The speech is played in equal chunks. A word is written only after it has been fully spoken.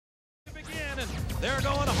They're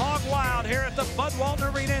going hog wild here at the Bud Walton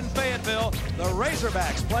Arena in Fayetteville. The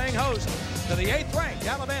Razorbacks playing host to the 8th-ranked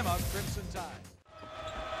Alabama Crimson Tide.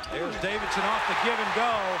 There's Davidson off the give and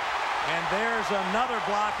go. And there's another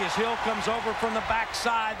block as Hill comes over from the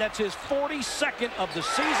backside. That's his 42nd of the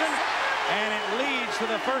season. And it leads to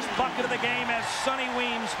the first bucket of the game as Sonny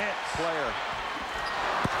Weems hits. Player.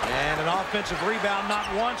 And an offensive rebound, not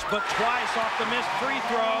once, but twice off the missed free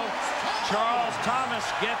throw. Charles Thomas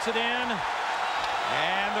gets it in.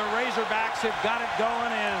 And the Razorbacks have got it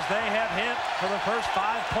going as they have hit for the first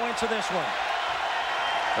 5 points of this one.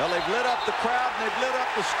 Well, they've lit up the crowd and they've lit up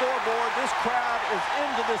the scoreboard. This crowd is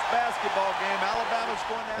into this basketball game. Alabama's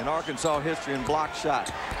going down. In Arkansas history in block shot.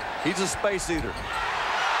 He's a space eater.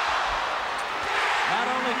 Not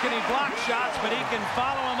only can he block shots, but he can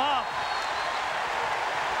follow them up.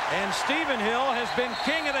 And Stephen Hill has been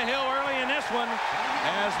king of the hill early in this one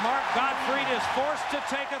as Mark Gottfried is forced to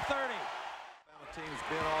take a 30. Alabama team's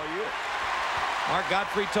been all year. Mark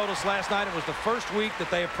Gottfried told us last night it was the first week that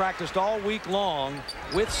they have practiced all week long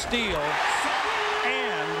with Steele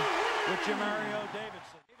and with Jamario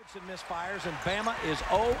Davidson. Davidson misfires, and Bama is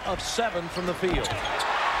 0 of 7 from the field.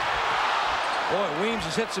 Boy, Weems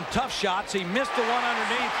has hit some tough shots. He missed the one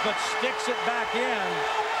underneath, but sticks it back in.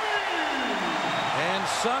 And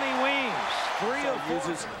Sonny Weems, 3 of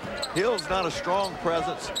 4. Hill's not a strong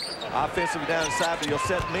presence offensively down inside, but he'll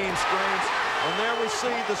set mean screens. And there we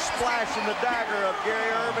see the splash and the dagger of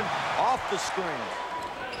Gary Irvin off the screen.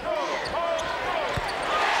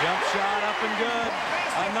 Jump shot up and good.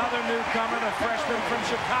 Another newcomer, the freshman from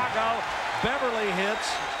Chicago. Beverly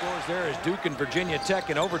hits. Scores there is Duke and Virginia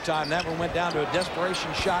Tech in overtime. That one went down to a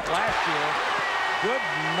desperation shot last year. Good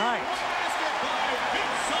night.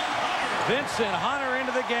 Vincent Hunter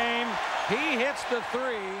into the game. He hits the 3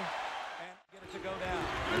 and get it to go down.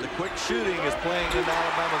 And the quick shooting is playing in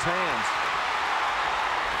Alabama's hands.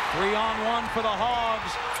 3-on-1 for the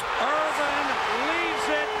Hogs. Irvin leaves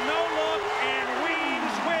it, no look, and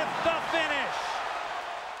Weems with the finish.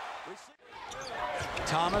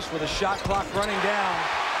 Thomas with a shot clock running down.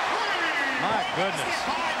 My goodness.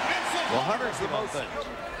 Well, Hunter's the most.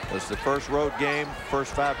 It's the first road game,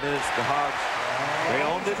 first 5 minutes, the Hogs, they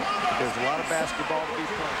owned it. There's a lot of basketball to be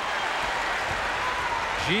played.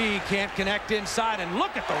 G can't connect inside, and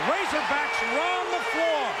look at the Razorbacks run the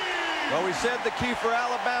floor. Well, we said the key for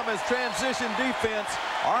Alabama is transition defense.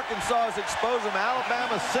 Arkansas is exposing them.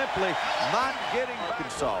 Alabama simply not getting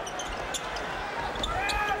Arkansas.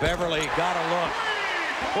 Beverly got a look.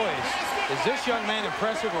 Boy, is this young man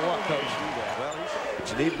impressive or what, Coach? Well,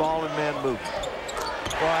 you need ball and man movement.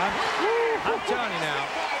 Well, I'm telling you now,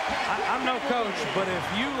 I'm no coach, but if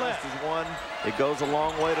you let... This is one, it goes a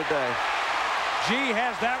long way today. G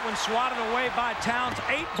has that one swatted away by Towns.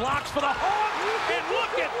 8 blocks for the Hogs. And look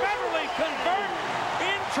at Beverly convert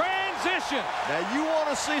in transition. Now you want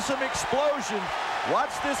to see some explosion.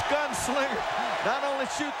 Watch this gunslinger not only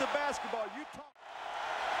shoot the basketball.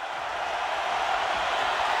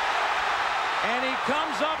 And he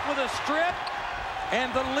comes up with a strip and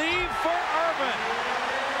the lead for Irvin.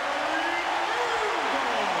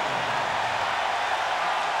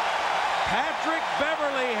 Patrick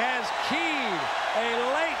Beverly has keyed a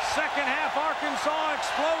late second half Arkansas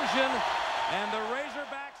explosion, and the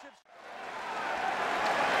Razorbacks have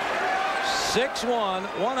 6'1",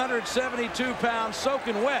 172 pounds,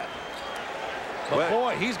 soaking wet. But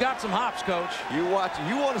boy, he's got some hops, Coach. You watch.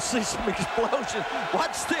 You want to see some explosion.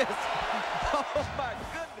 Watch this. Oh my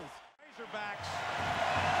goodness. Razorbacks,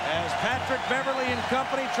 as Patrick Beverly and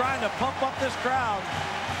company trying to pump up this crowd.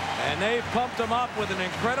 And they've pumped them up with an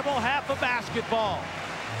incredible half of basketball.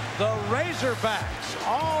 The Razorbacks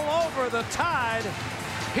all over the Tide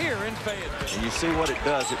here in Fayetteville. And you see what it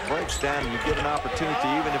does. It breaks down and you get an opportunity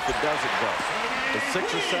even if it doesn't go. With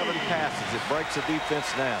 6 or 7 passes, it breaks the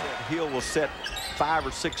defense down. Hill will set 5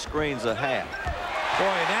 or 6 screens a half.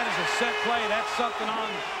 Boy, that is a set play. That's something on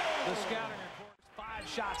the scouting report. 5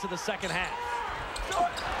 shots of the second half.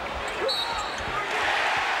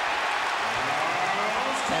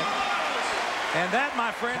 And that,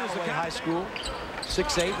 my friend, is a high school.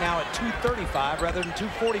 6'8", now at 235 rather than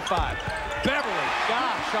 245. Beverly,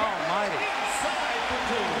 gosh almighty.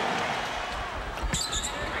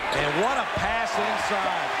 And what a pass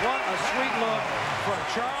inside. What a sweet look from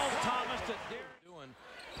Charles Thomas to doing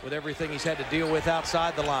with everything he's had to deal with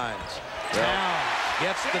outside the lines. Towns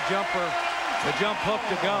gets the jumper, the jump hook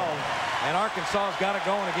to go. And Arkansas's got it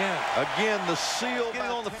going again. Again, the seal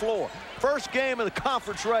getting on the floor. First game of the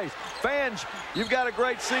conference race. Fans, you've got a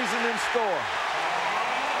great season in store.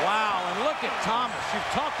 Wow, and look at Thomas.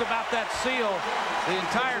 You've talked about that seal the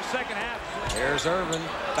entire second half. There's Irvin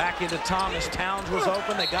back into Thomas. Towns was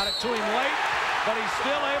open. They got it to him late, but he's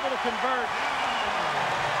still able to convert.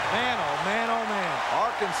 Man, oh man, oh man.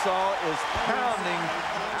 Arkansas is pounding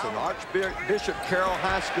from Archbishop Carroll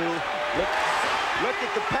High School. Look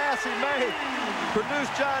at the pass he made.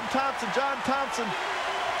 Produced John Thompson. John Thompson,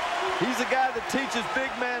 he's a guy that teaches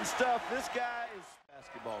big man stuff. This guy is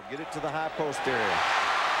basketball. Get it to the high post area.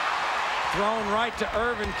 Thrown right to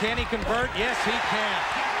Irvin. Can he convert? Yes, he can.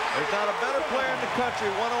 There's not a better player in the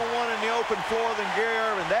country one-on-one in the open floor than Gary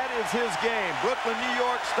Irvin. That is his game. Brooklyn, New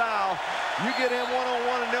York style. You get him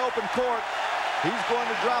one-on-one in the open court, he's going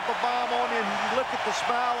to drop a bomb on you, and look at the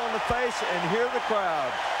smile on the face and hear the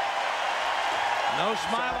crowd. No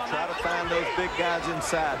smile on Try that. to find those big guys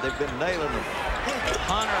inside. They've been nailing them.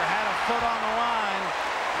 Hunter had a foot on the line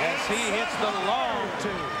as he hits the long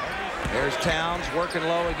two. There's Towns working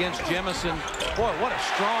low against Jemison. Boy, what a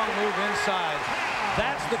strong move inside.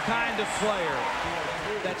 That's the kind of player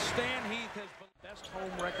that Stan Heath has the best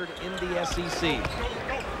home record in the SEC.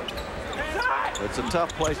 It's a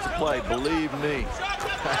tough place to play, believe me.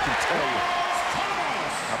 I can tell you.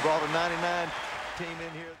 I brought a 99 team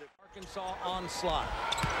in here. Arkansas onslaught.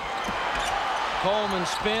 Coleman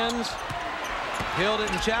spins. Held it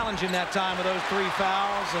and challenging that time with those 3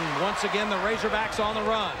 fouls. And once again, the Razorbacks on the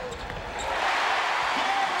run.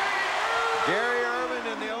 Gary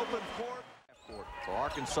Irvin in the open court. For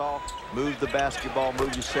Arkansas, move the basketball,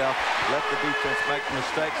 move yourself, let the defense make the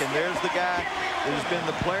mistake. And there's the guy that has been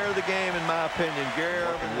the player of the game, in my opinion, Gary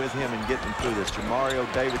Irvin, with him and getting through this. Jamario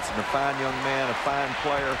Davidson, a fine young man, a fine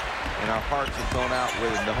player, and our hearts have gone out with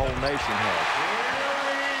him. The whole nation has.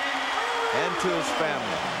 And to his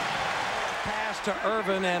family. Pass to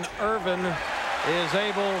Irvin, and Irvin is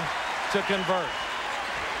able to convert.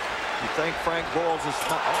 You think Frank Boyles is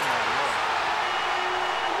not? Oh, my Lord.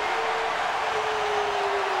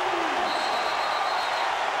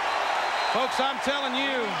 Folks, I'm telling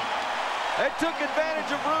you. They took advantage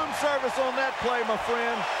of room service on that play, my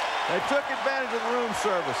friend. They took advantage of the room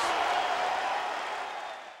service.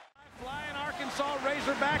 Flying Arkansas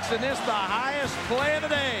Razorbacks, and this the highest play of the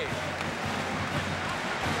day.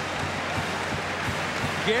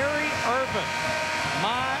 Gary Irvin.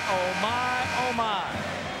 My, oh my, oh my.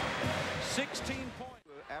 16 points.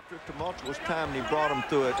 After a tumultuous time, and he brought them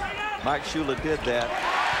through it. Mike Shula did that.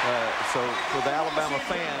 So for the Alabama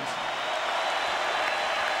fans,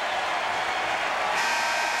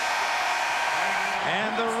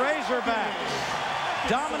 and the Razorbacks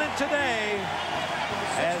dominant today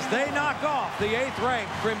as they knock off the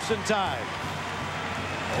 8th-ranked Crimson Tide.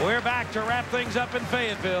 We're back to wrap things up in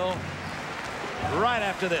Fayetteville right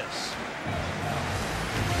after this.